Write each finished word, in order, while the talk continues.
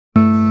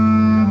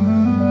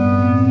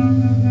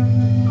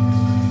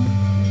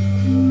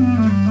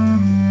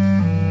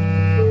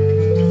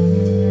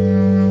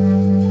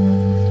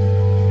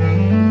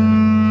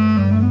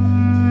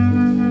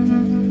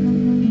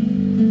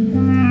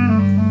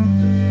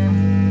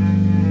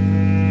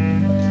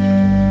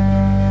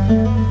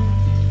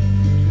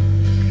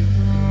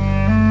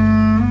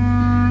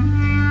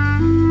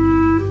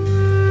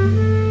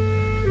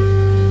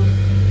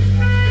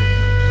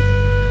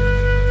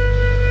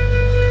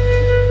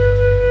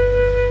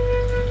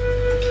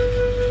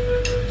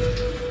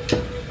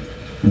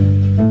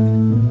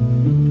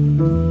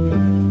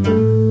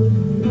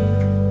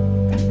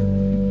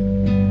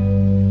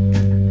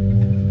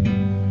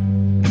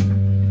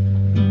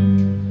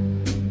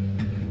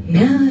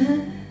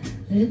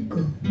let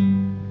go.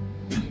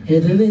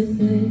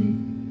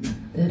 Everything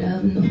that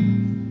I've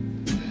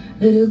known,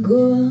 let it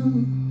go out,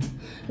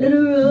 let it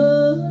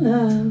roll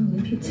out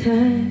with the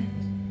tide.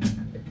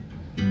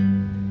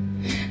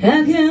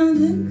 I can't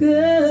think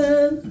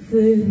of a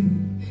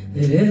thing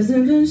that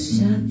hasn't been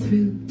shot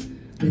through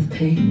with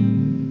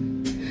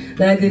pain,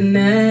 like a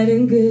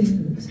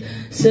nightingale's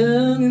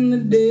sung in the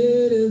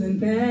dead of the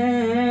night.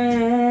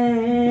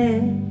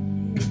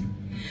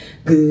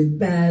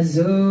 Goodbye,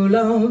 so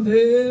long,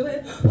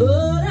 farewell,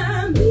 all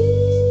I'm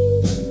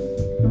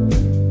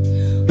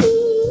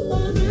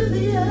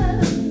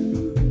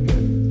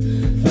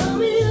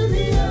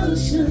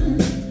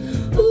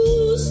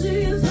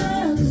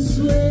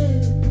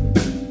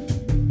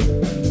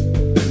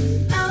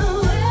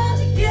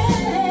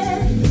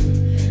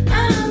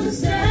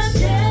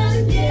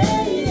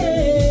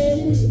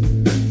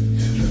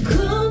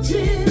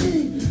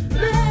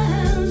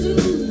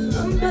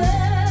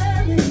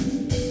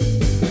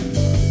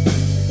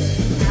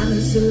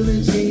I'm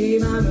a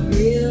dream, I'm a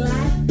real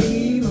life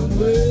dream, I'm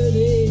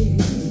worthy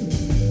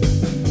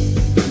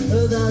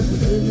of all the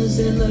goodness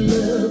and the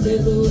love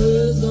that the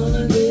world's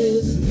gonna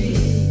give to me.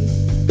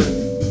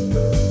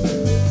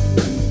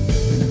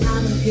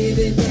 I'ma give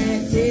it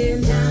back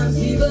 10 times,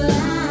 people,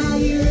 are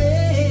you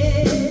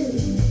ready?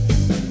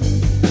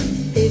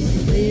 If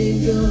you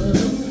think you're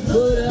alone,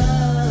 hold on.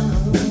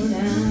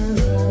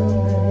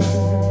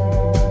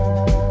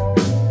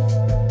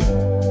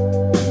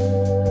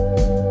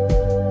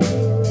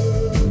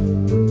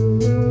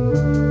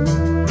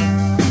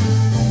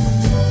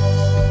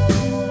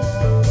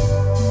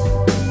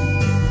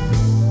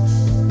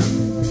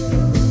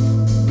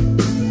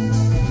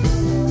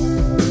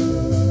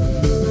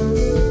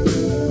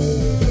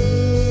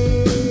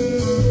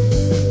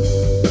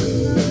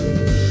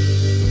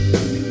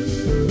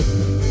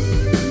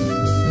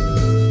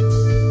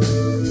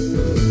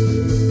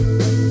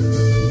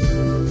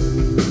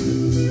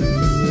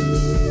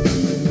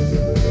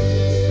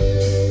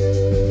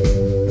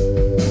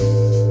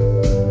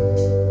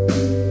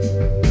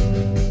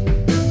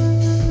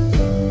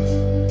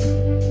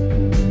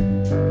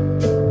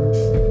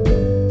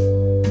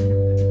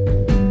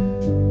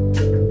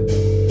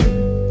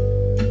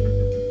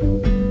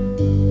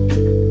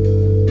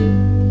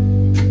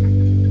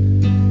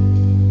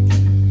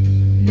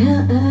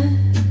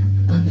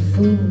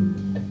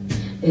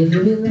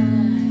 Every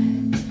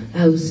lie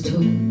I was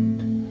told,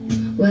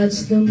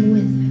 watch them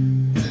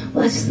wither,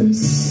 watch them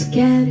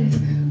scatter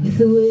with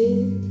the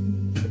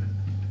wind.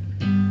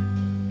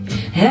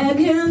 I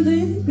can't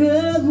think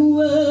of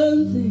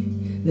one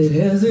thing that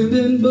hasn't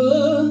been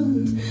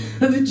born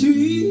of a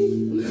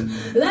dream,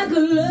 like a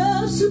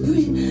love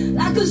supreme,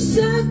 like a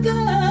circle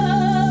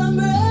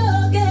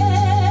broken.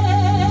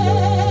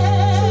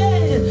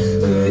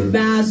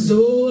 Goodbye, so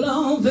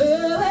long,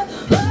 farewell,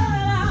 all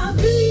I'll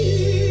be.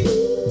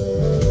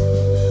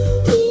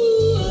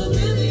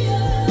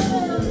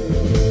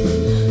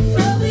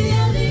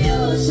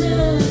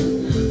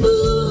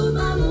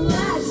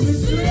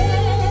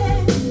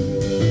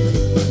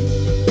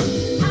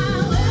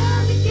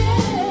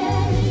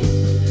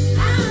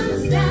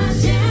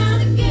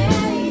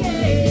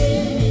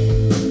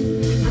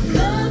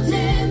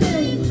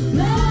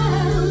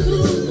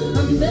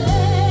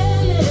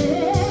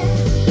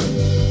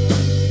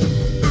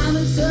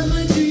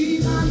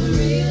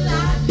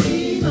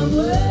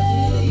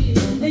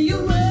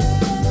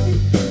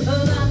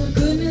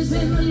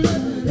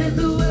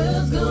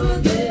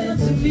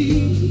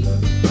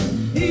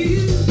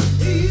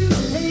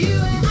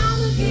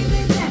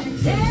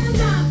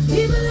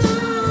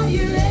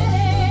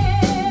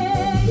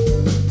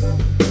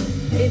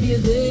 If you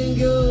think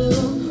you'll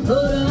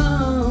hold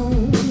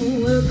on,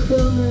 we're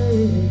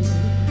coming,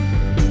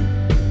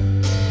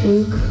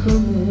 we're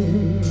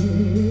coming,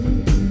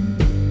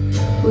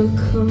 we're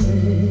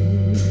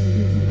coming.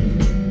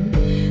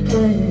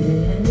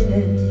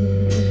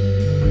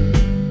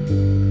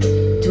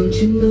 Don't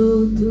you know,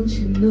 don't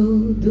you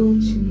know,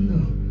 don't you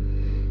know,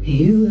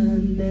 you are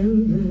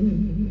never,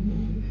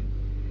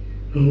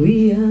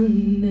 we are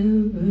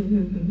never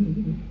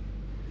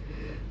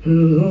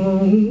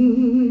alone.